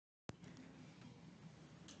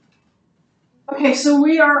Okay, so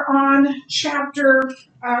we are on chapter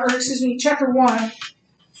 1,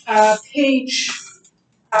 page,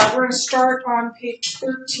 we're going to start on page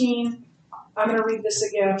 13. I'm going to read this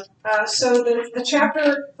again. So the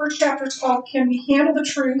first chapter is called Can We Handle the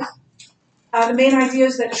Truth? The main idea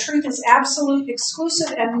is that truth is absolute,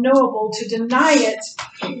 exclusive, and knowable. To deny it,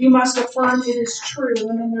 you must affirm it is true.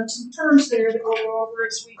 And then there's some terms there that we'll go over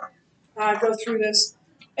as we go through this.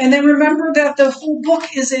 And then remember that the whole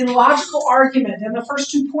book is a logical argument. And the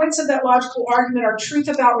first 2 points of that logical argument are truth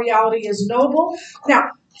about reality is knowable.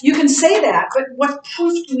 Now, you can say that, but what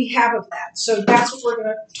proof do we have of that? So that's what we're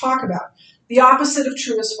going to talk about. The opposite of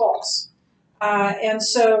true is false. And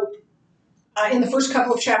so in the first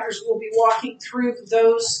couple of chapters, we'll be walking through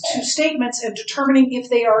those 2 statements and determining if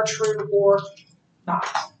they are true or not.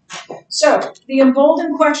 So, the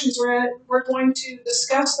Embolden questions, we're going to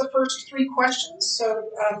discuss the first 3 questions. So,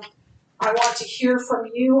 I want to hear from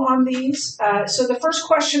you on these. So, the first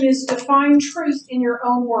question is define truth in your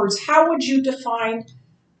own words. How would you define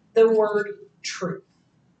the word truth?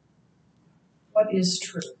 What is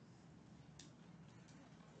truth?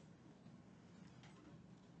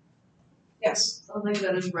 Yes? Something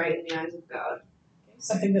that is right in the eyes of God.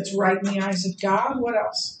 Something that's right in the eyes of God. What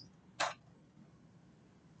else?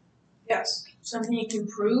 Yes? Something you can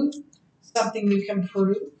prove. Something you can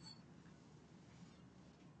prove.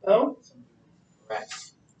 Oh?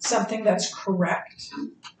 Correct. Something that's correct.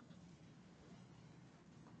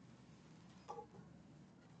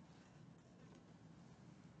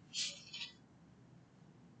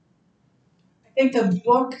 I think the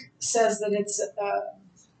book says that it's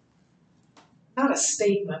not a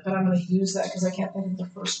statement, but I'm going to use that because I can't think of the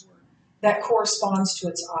first word, that corresponds to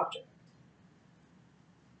its object.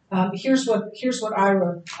 Here's what I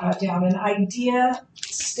wrote down: an idea,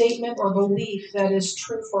 statement, or belief that is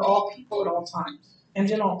true for all people at all times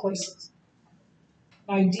and in all places.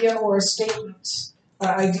 An idea or a statement,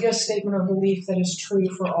 idea, statement, or belief that is true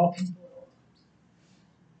for all people at all times.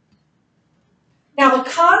 Now, the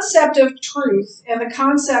concept of truth and the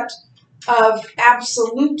concept of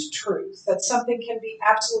absolute truth, that something can be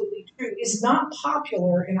absolutely true, is not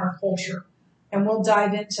popular in our culture, and we'll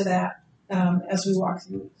dive into that as we walk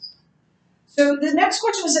through this. So the next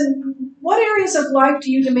question is, in what areas of life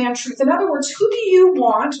do you demand truth? In other words, who do you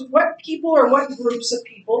want, what people or what groups of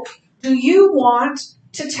people do you want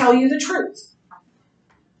to tell you the truth?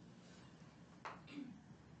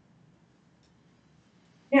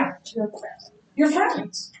 Yeah. Your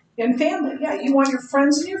friends and family. Yeah, you want your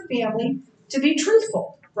friends and your family to be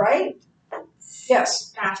truthful, right?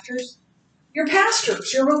 Yes. Pastors. Your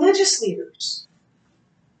pastors, your religious leaders.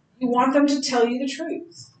 You want them to tell you the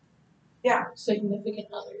truth. Yeah. Significant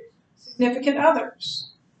others. Significant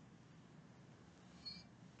others.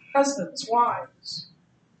 Husbands, wives,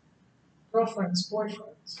 girlfriends,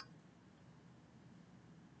 boyfriends.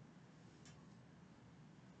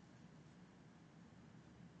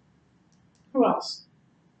 Who else?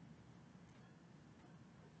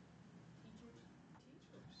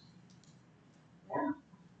 Yeah.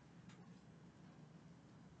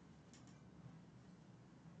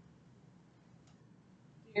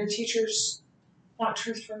 Do your teachers want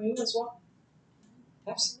truth from you as well?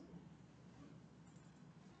 Absolutely.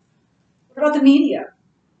 What about the media?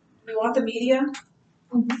 Do you want the media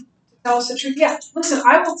to tell us the truth? Yeah. Listen,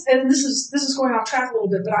 I will, and this is going off track a little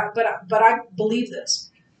bit, but I believe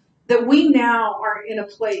this, that we now are in a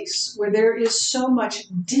place where there is so much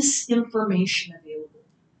disinformation available.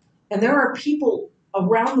 And there are people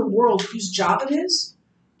around the world whose job it is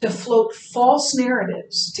to float false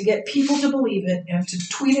narratives, to get people to believe it and to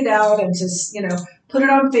tweet it out and to, put it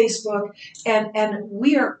on Facebook. And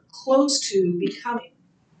we are close to becoming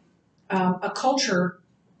a culture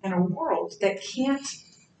and a world that can't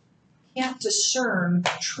discern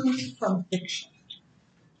truth from fiction.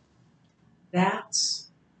 That's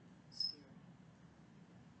scary.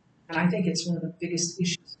 And I think it's one of the biggest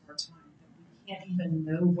issues of our time, that we can't even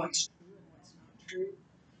know what's true and what's not true.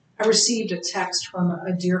 I received a text from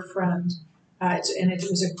a dear friend, and it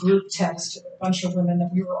was a group text, a bunch of women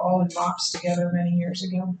that we were all in MOPS together many years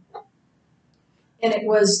ago. And it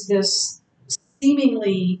was this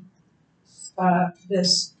seemingly,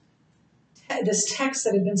 this text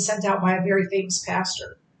that had been sent out by a very famous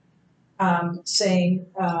pastor, saying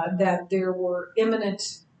that there were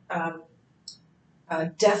imminent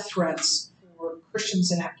death threats for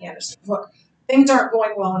Christians in Afghanistan. Look, things aren't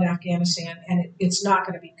going well in Afghanistan, and it's not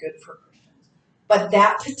going to be good for Christians. But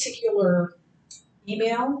that particular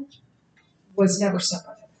email was never sent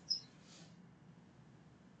by that pastor.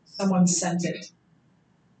 Someone sent it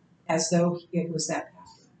as though it was that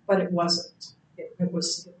pastor, but it wasn't. It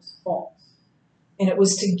was false. and it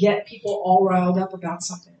was to get people all riled up about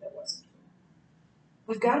something that wasn't true.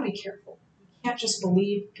 We've got to be careful. We can't just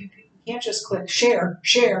believe, we can't just click share,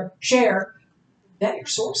 share, share. Vet your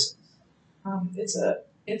sources. It's a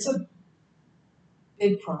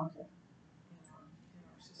big problem in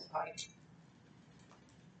our society.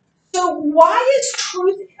 So why is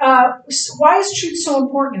truth so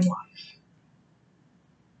important in life?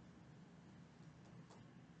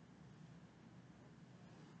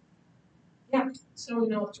 Yeah. So we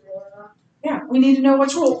know what's real or not. Yeah, we need to know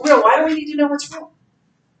what's real. Why do we need to know what's real?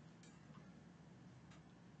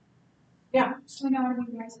 Yeah. So we know how to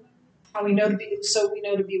be wise. How we know to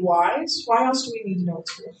be wise. Why else do we need to know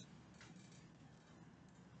what's real?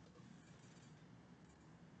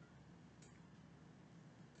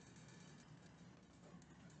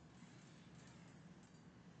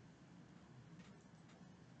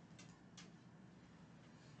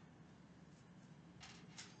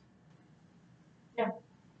 Yeah.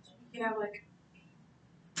 We can have like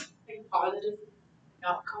positive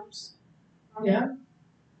outcomes. Yeah.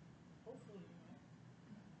 Hopefully.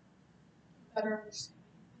 Better understanding.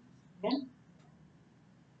 Yeah.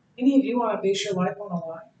 Any of you want to base your life on a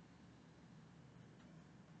lie?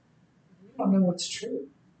 We don't know what's true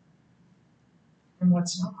and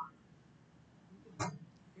what's not.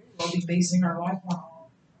 We'll be basing our life on a lie.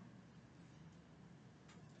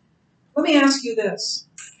 Let me ask you this.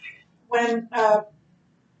 When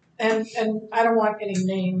and I don't want any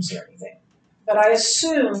names or anything, but I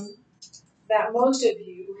assume that most of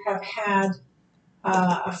you have had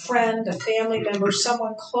a friend, a family member,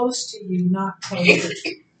 someone close to you not tell you the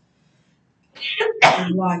truth. They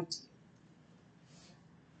lied to you.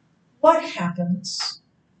 What happens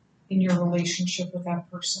in your relationship with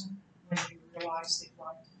that person when you realize they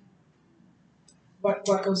lied to you? What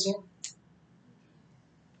goes in?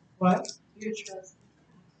 What? Your trust.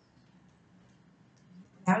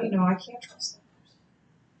 Now you know I can't trust that person.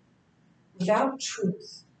 Without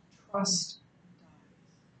truth, trust dies.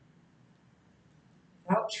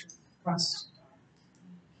 Without truth, trust dies.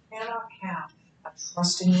 You cannot have a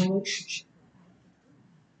trusting relationship.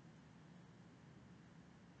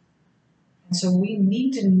 And so we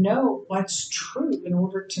need to know what's true in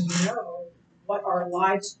order to know what our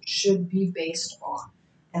lives should be based on.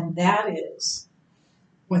 And that is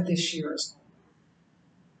what this year is all about.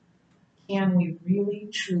 Can we really,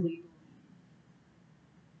 truly believe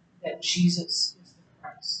that Jesus is the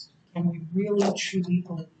Christ? Can we really, truly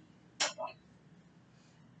believe that?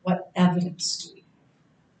 What evidence do we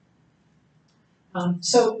have?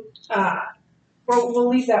 We'll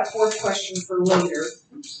leave that fourth question for later.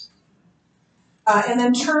 And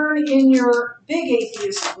then turn in your big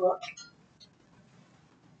atheist book,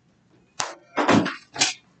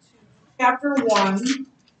 chapter 1,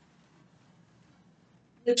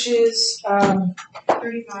 which is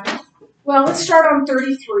 35. well, let's start on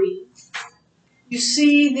 33. You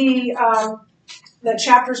see that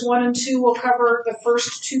chapters 1 and 2 will cover the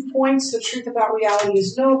first 2 points. The truth about reality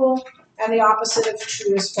is knowable, and the opposite of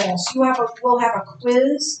true is false. We'll have a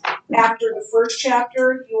quiz after the first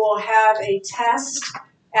chapter. You will have a test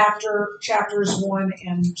after chapters 1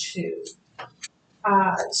 and 2.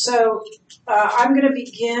 I'm going to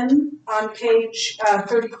begin on page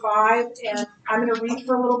 35, and I'm going to read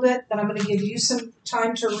for a little bit, then I'm going to give you some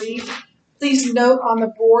time to read. Please note on the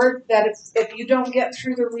board that if you don't get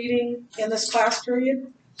through the reading in this class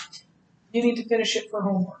period, you need to finish it for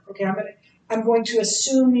homework. Okay, I'm going to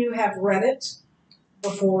assume you have read it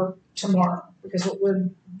before tomorrow, because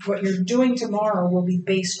what you're doing tomorrow will be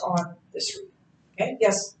based on this reading. Okay?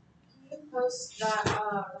 Yes. Can you post that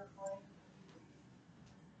recording?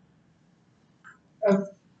 Of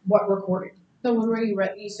what recording? The one where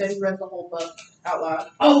you said you read the whole book out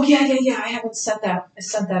loud. Oh, yeah. I haven't sent that. I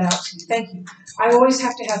sent that out to you. Thank you. I always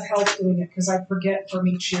have to have help doing it because I forget from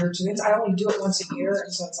each year to I only do it once a year,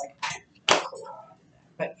 and so it's like,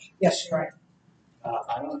 but yes, you're right.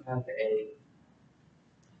 I don't have a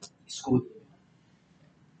school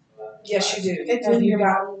email. Yes, you do. Have you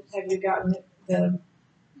gotten the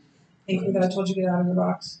paper that I told you to get out of your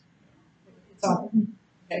box? It's on.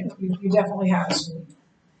 Okay, you definitely have a school email.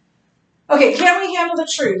 Okay, can we handle the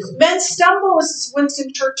truth? Men stumble, as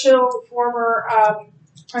Winston Churchill, former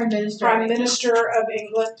Prime Minister of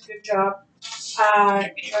England, good job,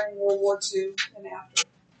 during World War II and after.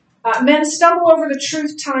 Men stumble over the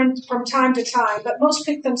truth from time to time, but most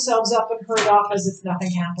pick themselves up and hurry off as if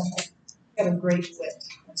nothing happened. Got a great wit.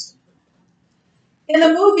 In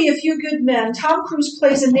the movie A Few Good Men, Tom Cruise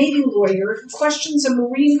plays a Navy lawyer who questions a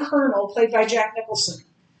Marine colonel, played by Jack Nicholson,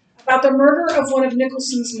 about the murder of one of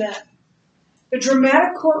Nicholson's men. The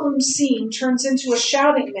dramatic courtroom scene turns into a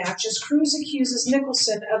shouting match as Cruz accuses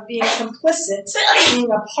Nicholson of being complicit, being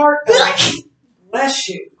a part of, bless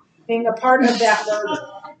you, being a part of that murder.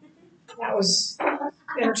 That was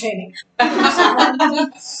entertaining.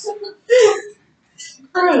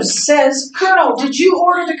 Cruz says, Colonel, did you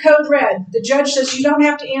order the code red? The judge says, you don't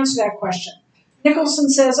have to answer that question. Nicholson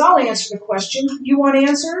says, I'll answer the question. You want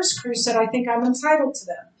answers? Cruz said, I think I'm entitled to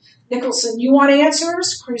them. Nicholson, you want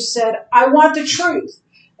answers? Cruz said, I want the truth.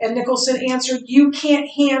 And Nicholson answered, you can't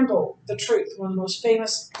handle the truth. One of the most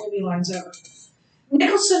famous movie lines ever.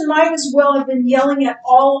 Nicholson might as well have been yelling at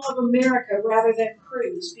all of America rather than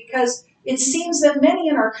Cruz, because it seems that many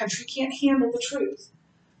in our country can't handle the truth.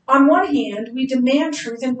 On one hand, we demand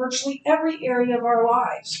truth in virtually every area of our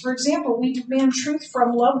lives. For example, we demand truth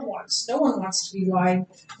from loved ones. No one wants to be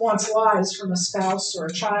wants lies from a spouse or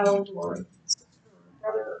a child or a sister or a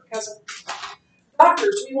brother or cousin.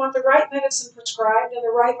 Doctors, we want the right medicine prescribed and the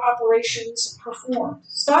right operations performed.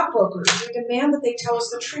 Stockbrokers, we demand that they tell us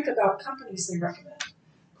the truth about companies they recommend.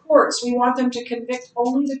 Courts, we want them to convict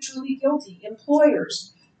only the truly guilty.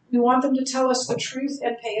 Employers, we want them to tell us the truth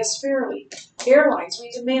and pay us fairly. Airlines,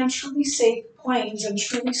 we demand truly safe planes and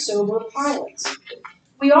truly sober pilots.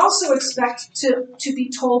 We also expect to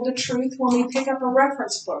be told the truth when we pick up a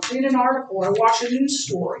reference book, read an article, or watch a news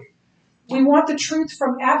story. We want the truth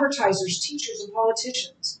from advertisers, teachers, and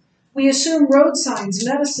politicians. We assume road signs,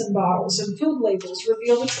 medicine bottles, and food labels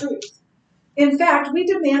reveal the truth. In fact, we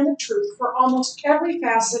demand the truth for almost every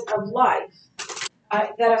facet of life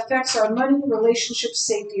that affects our money, relationships,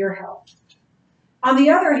 safety, or health. On the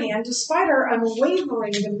other hand, despite our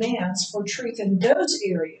unwavering demands for truth in those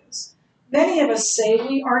areas, many of us say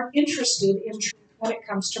we aren't interested in truth when it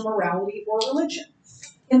comes to morality or religion.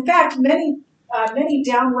 In fact, many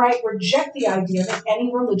downright reject the idea that any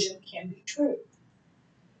religion can be true.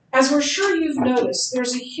 As we're sure you've noticed,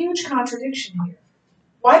 there's a huge contradiction here.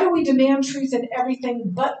 Why do we demand truth in everything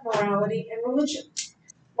but morality and religion?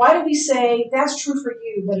 Why do we say, that's true for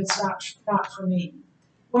you, but it's not for me,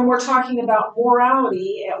 when we're talking about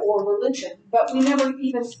morality or religion, but we never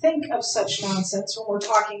even think of such nonsense when we're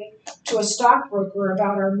talking to a stockbroker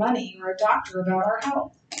about our money or a doctor about our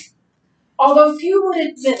health? Although few would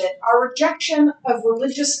admit it, our rejection of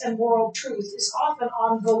religious and moral truth is often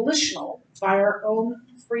volitional by our own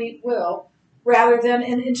free will rather than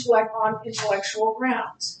on intellectual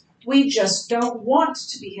grounds. We just don't want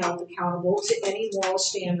to be held accountable to any moral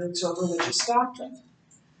standards or religious doctrine.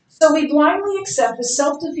 So we blindly accept the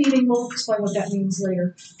self-defeating, we'll explain what that means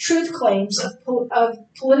later, truth claims of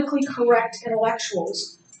politically correct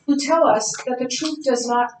intellectuals who tell us that truth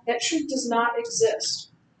does not exist.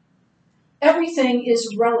 Everything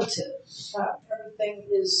is relative. Everything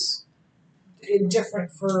is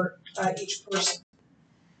different for each person.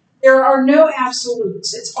 There are no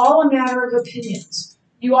absolutes. It's all a matter of opinions.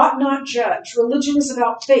 You ought not judge. Religion is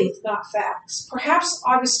about faith, not facts. Perhaps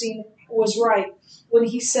Augustine was right when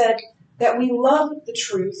he said that we love the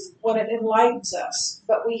truth when it enlightens us,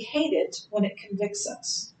 but we hate it when it convicts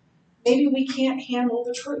us. Maybe we can't handle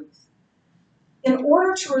the truth. In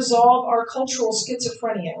order to resolve our cultural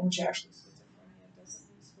schizophrenia, which actually schizophrenia doesn't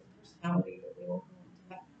mean split personality, but we won't go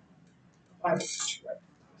into that.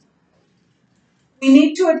 We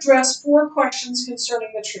need to address 4 questions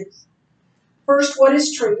concerning the truth. First, what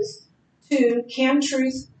is truth? 2, can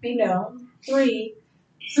truth be known? 3,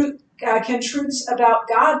 can truths about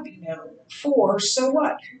God be known? 4, so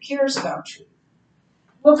what? Who cares about truth?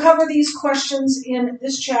 We'll cover these questions in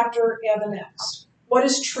this chapter and the next. What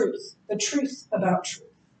is truth? The truth about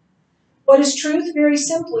truth. What is truth? Very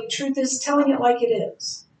simply, truth is telling it like it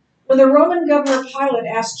is. When the Roman governor Pilate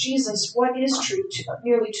asked Jesus, what is truth,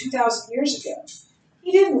 nearly 2,000 years ago,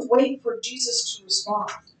 he didn't wait for Jesus to respond.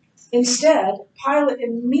 Instead, Pilate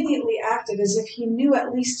immediately acted as if he knew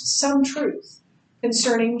at least some truth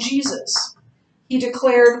concerning Jesus. He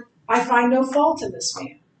declared, I find no fault in this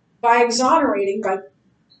man, by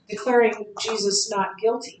declaring Jesus not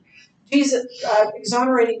guilty.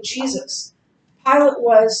 Exonerating Jesus, Pilate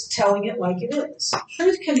was telling it like it is.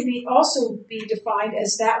 Truth can also be defined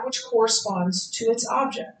as that which corresponds to its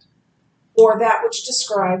object, or that which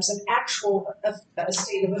describes an actual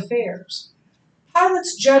state of affairs.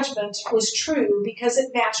 Pilate's judgment was true because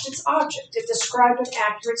it matched its object. It described an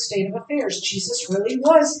accurate state of affairs. Jesus really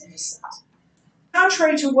was innocent.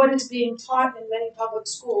 Contrary to what is being taught in many public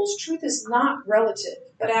schools, truth is not relative,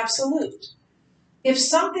 but absolute. If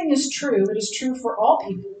something is true, it is true for all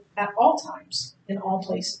people, at all times, in all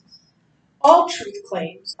places. All truth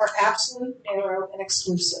claims are absolute, narrow, and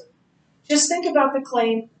exclusive. Just think about the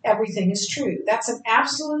claim, everything is true. That's an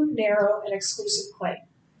absolute, narrow, and exclusive claim.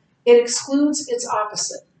 It excludes its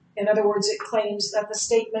opposite. In other words, it claims that the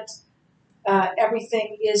statement,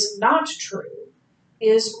 everything is not true,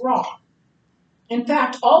 is wrong. In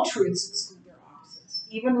fact, all truths exclude their opposites,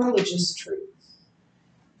 even religious truths.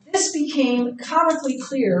 This became comically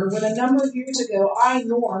clear when a number of years ago I,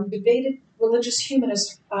 Norm, debated religious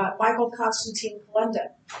humanist Michael Constantine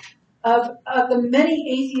Kalenda. Of the many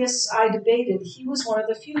atheists I debated, he was one of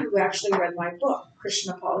the few who actually read my book,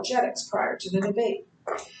 Christian Apologetics, prior to the debate.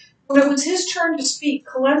 When it was his turn to speak,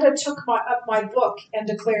 Kalenda took up my book and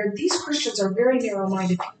declared, "These Christians are very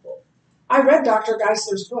narrow-minded people." I read Dr.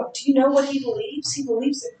 Geisler's book. Do you know what he believes? He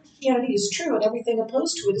believes that Christianity is true and everything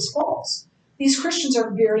opposed to it is false. These Christians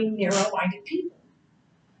are very narrow-minded people.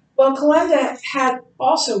 Well, Kalenda had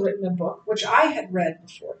also written a book, which I had read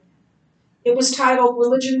before. It was titled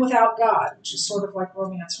Religion Without God, which is sort of like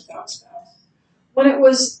Romance Without Spouse. When it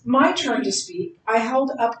was my turn to speak, I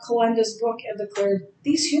held up Kalenda's book and declared,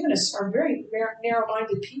 "These humanists are very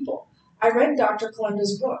narrow-minded people. I read Dr.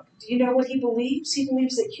 Kalenda's book. Do you know what he believes? He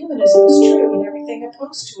believes that humanism is true and everything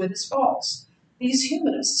opposed to it is false. These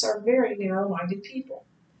humanists are very narrow-minded people."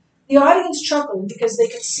 The audience chuckled because they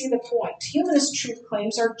could see the point. Humanist truth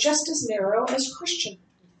claims are just as narrow as Christian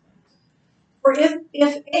truth claims. For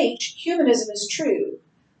if H, humanism, is true,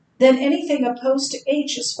 then anything opposed to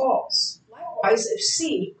H is false. Likewise, if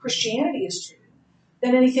C, Christianity, is true,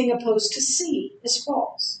 then anything opposed to C is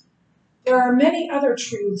false. There are many other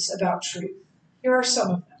truths about truth. Here are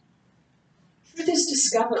some of them. Truth is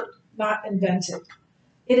discovered, not invented.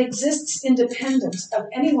 It exists independent of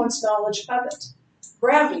anyone's knowledge of it.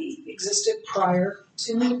 Gravity existed prior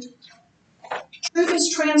to Newton. Truth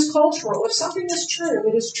is transcultural. If something is true,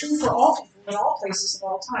 it is true for all people in all places at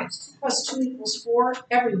all times. 2 plus 2 equals 4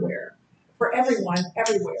 everywhere, for everyone,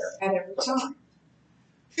 everywhere, at every time.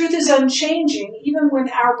 Truth is unchanging even when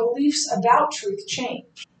our beliefs about truth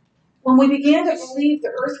change. When we began to believe the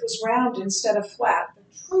earth was round instead of flat, the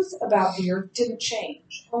truth about the earth didn't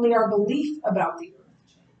change. Only our belief about the earth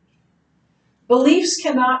changed. Beliefs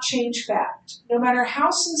cannot change fact, no matter how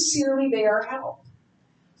sincerely they are held.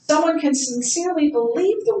 Someone can sincerely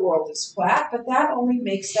believe the world is flat, but that only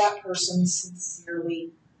makes that person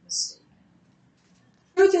sincerely mistaken.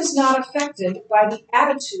 Truth is not affected by the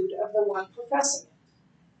attitude of the one professing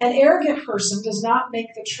it. An arrogant person does not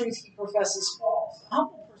make the truth he professes false. A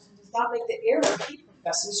humble person does not make the error he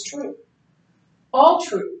professes true. All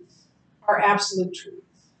truths are absolute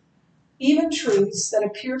truths. Even truths that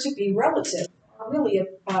appear to be relative are really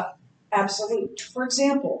absolute. For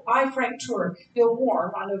example, I, Frank Turek, feel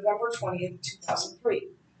warm on November 20th, 2003,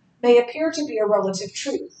 may appear to be a relative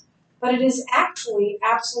truth, but it is actually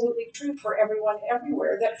absolutely true for everyone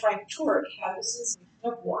everywhere that Frank Turek had the sensation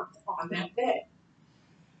of warmth on that day.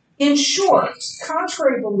 In short,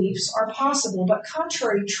 contrary beliefs are possible, but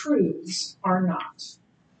contrary truths are not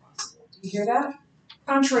possible. Do you hear that?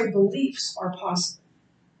 Contrary beliefs are possible,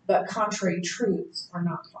 but contrary truths are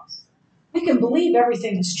not possible. We can believe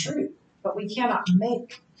everything is true, but we cannot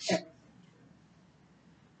make everything true.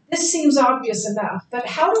 This seems obvious enough, but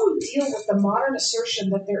how do we deal with the modern assertion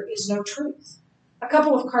that there is no truth? A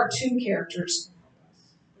couple of cartoon characters can help us.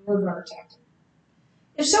 The Roadrunner tactic.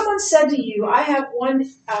 If someone said to you, "I have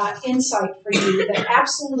one insight for you that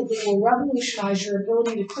absolutely will revolutionize your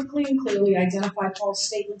ability to quickly and clearly identify false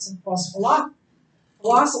statements and false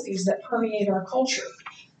philosophies that permeate our culture,"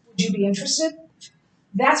 would you be interested?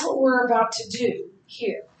 That's what we're about to do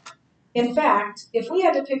here. In fact, if we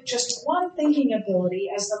had to pick just one thinking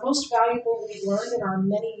ability as the most valuable we've learned in our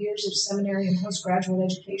many years of seminary and postgraduate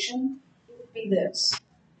education, it would be this: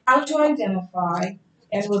 how to identify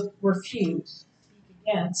and refute, speak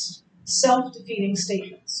against, self-defeating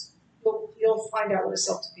statements. You'll find out what a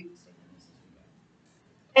self-defeating statement is.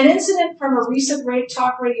 An incident from a recent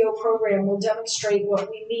talk radio program will demonstrate what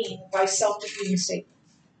we mean by self-defeating statements.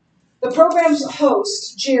 The program's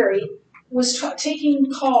host, Jerry, was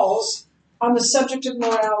taking calls on the subject of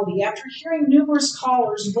morality. After hearing numerous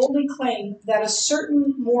callers boldly claim that a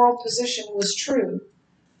certain moral position was true,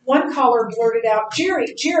 one caller blurted out,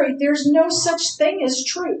 Jerry, there's no such thing as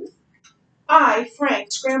truth." I,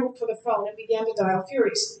 Frank, scrambled for the phone and began to dial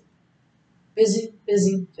furiously. Busy,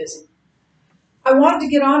 busy, busy. I wanted to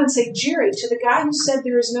get on and say, "Jerry, to the guy who said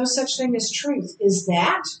there is no such thing as truth, is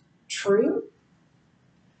that true?"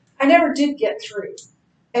 I never did get through.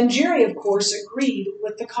 And Jerry, of course, agreed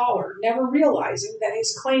with the caller, never realizing that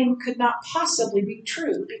his claim could not possibly be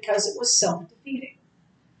true because it was self-defeating.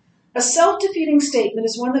 A self-defeating statement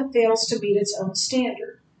is one that fails to meet its own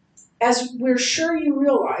standard. As we're sure you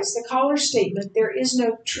realize, the caller's statement, there is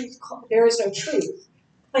no truth,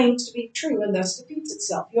 claims to be true and thus defeats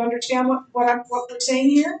itself. You understand what we're saying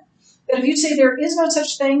here? But if you say there is no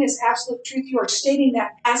such thing as absolute truth, you are stating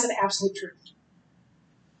that as an absolute truth.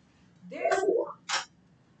 Therefore,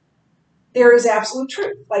 there is absolute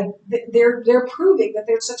truth. Like they're proving that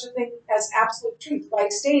there's such a thing as absolute truth by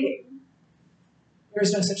stating there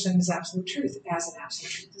is no such thing as absolute truth as an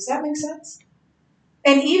absolute truth. Does that make sense?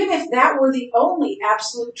 And even if that were the only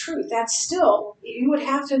absolute truth, that's still, you would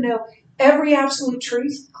have to know every absolute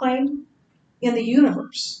truth claim in the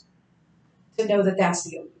universe to know that that's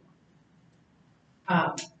the only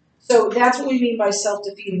one. So that's what we mean by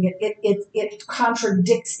self-defeating. It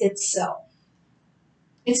contradicts itself.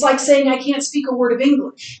 It's like saying I can't speak a word of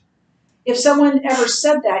English. If someone ever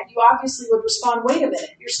said that, you obviously would respond, wait a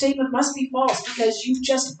minute, your statement must be false because you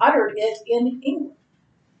just uttered it in English.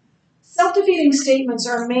 Self-defeating statements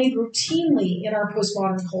are made routinely in our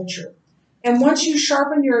postmodern culture. And once you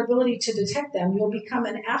sharpen your ability to detect them, you'll become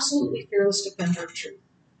an absolutely fearless defender of truth.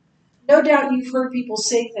 No doubt you've heard people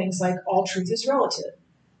say things like all truth is relative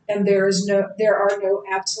and there are no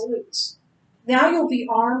absolutes. Now you'll be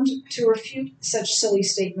armed to refute such silly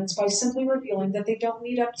statements by simply revealing that they don't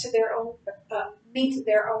meet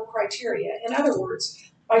their own criteria. In other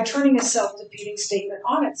words, by turning a self-defeating statement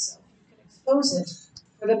on itself, you can expose it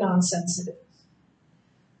for the nonsense it is.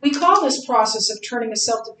 We call this process of turning a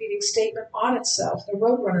self-defeating statement on itself the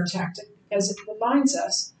Roadrunner tactic because it reminds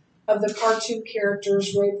us of the cartoon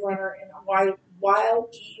characters Roadrunner and Wile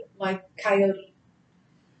E. like Coyote.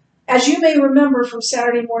 As you may remember from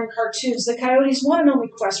Saturday morning cartoons, the coyote's one and only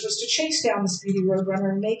quest was to chase down the speedy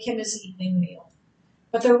Roadrunner and make him his evening meal.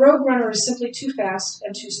 But the Roadrunner is simply too fast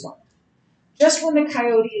and too smart. Just when the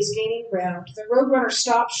coyote is gaining ground, the Roadrunner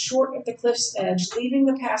stops short of the cliff's edge, leaving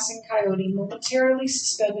the passing coyote momentarily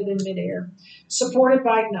suspended in midair, supported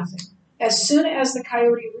by nothing. As soon as the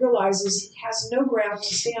coyote realizes he has no ground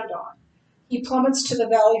to stand on, he plummets to the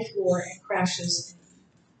valley floor and crashes.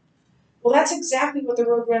 Well, that's exactly what the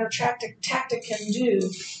Roadrunner tactic can do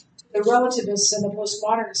to the relativists and the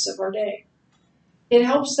postmodernists of our day. It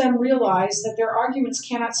helps them realize that their arguments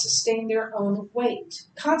cannot sustain their own weight.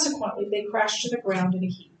 Consequently, they crash to the ground in a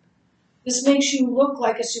heap. This makes you look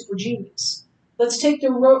like a super genius. Let's take the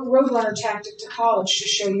Roadrunner tactic to college to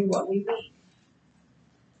show you what we mean.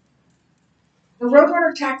 The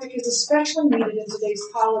Roadrunner tactic is especially needed in today's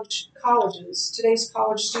college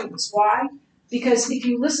students. Why? Because if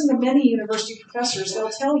you listen to many university professors, they'll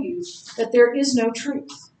tell you that there is no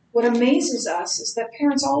truth. What amazes us is that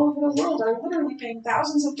parents all over the world are literally paying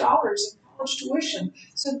thousands of dollars in college tuition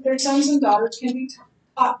so that their sons and daughters can be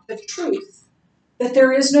taught the truth, that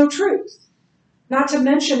there is no truth. Not to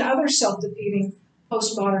mention other self-defeating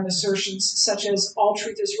postmodern assertions such as all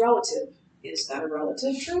truth is relative. Is that a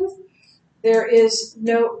relative truth? There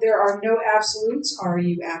are no absolutes. Are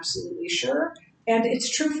you absolutely sure? And it's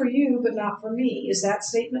true for you, but not for me. Is that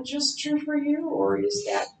statement just true for you, or is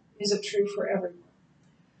it true for everyone?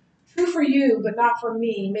 True for you, but not for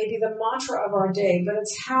me, may be the mantra of our day, but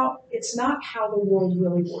it's not how the world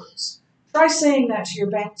really works. Try saying that to your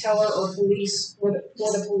bank teller or police or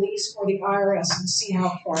the police or the IRS and see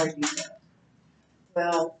how far you go.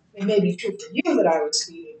 Well, it may be true for you that I was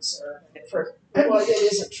speeding, sir, but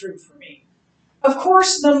it isn't true for me. Of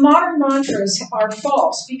course, the modern mantras are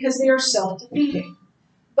false because they are self-defeating.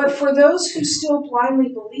 But for those who still blindly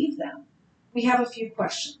believe them, we have a few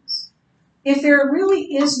questions. If there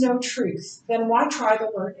really is no truth, then why try to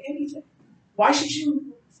learn anything? Why should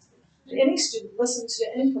any student listen to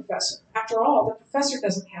any professor? After all, the professor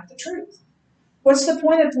doesn't have the truth. What's the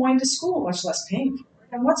point of going to school, much less paying for it?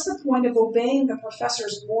 And what's the point of obeying the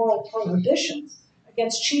professor's moral prohibitions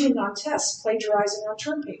against cheating on tests, plagiarizing on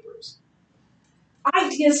term papers?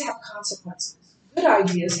 Ideas have consequences. Good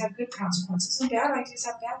ideas have good consequences, and bad ideas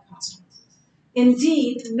have bad consequences.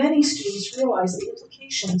 Indeed, many students realize the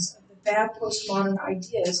implications of the bad postmodern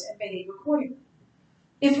ideas and behave accordingly.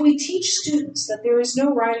 If we teach students that there is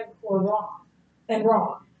no right or wrong,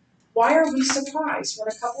 why are we surprised when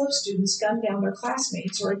a couple of students gun down their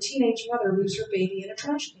classmates or a teenage mother leaves her baby in a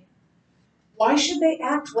trash can? Why should they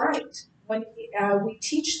act right when we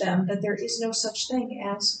teach them that there is no such thing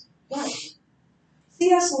as right?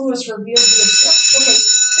 C.S. Lewis revealed okay,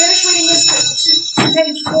 finish reading this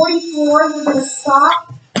page 44. We're going to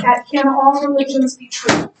stop at Can All Religions Be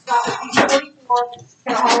True? Stop at page 44.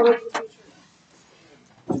 Can all religions be true?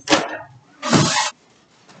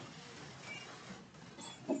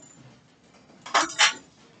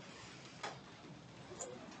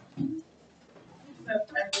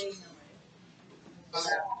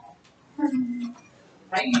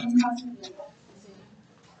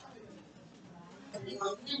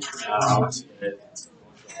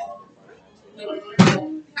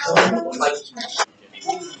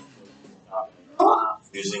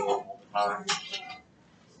 using it all the time.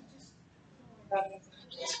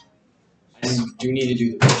 I just do need to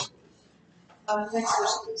do the first. Next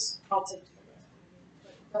verse, please. I'll take it.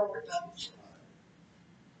 No, we're done.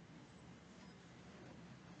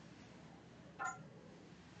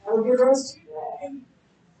 Have a good rest of your day.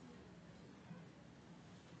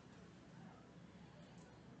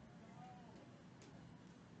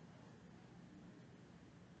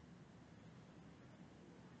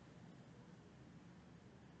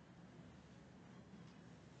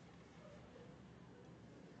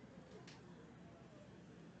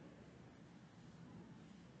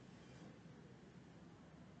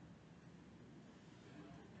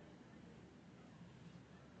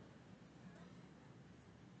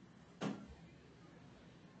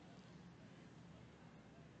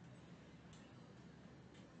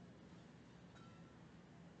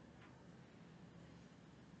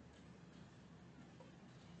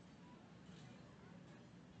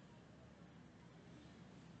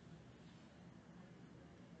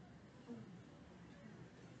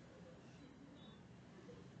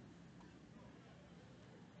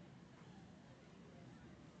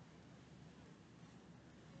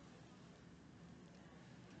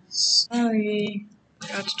 Sorry,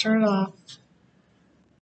 forgot to turn it off.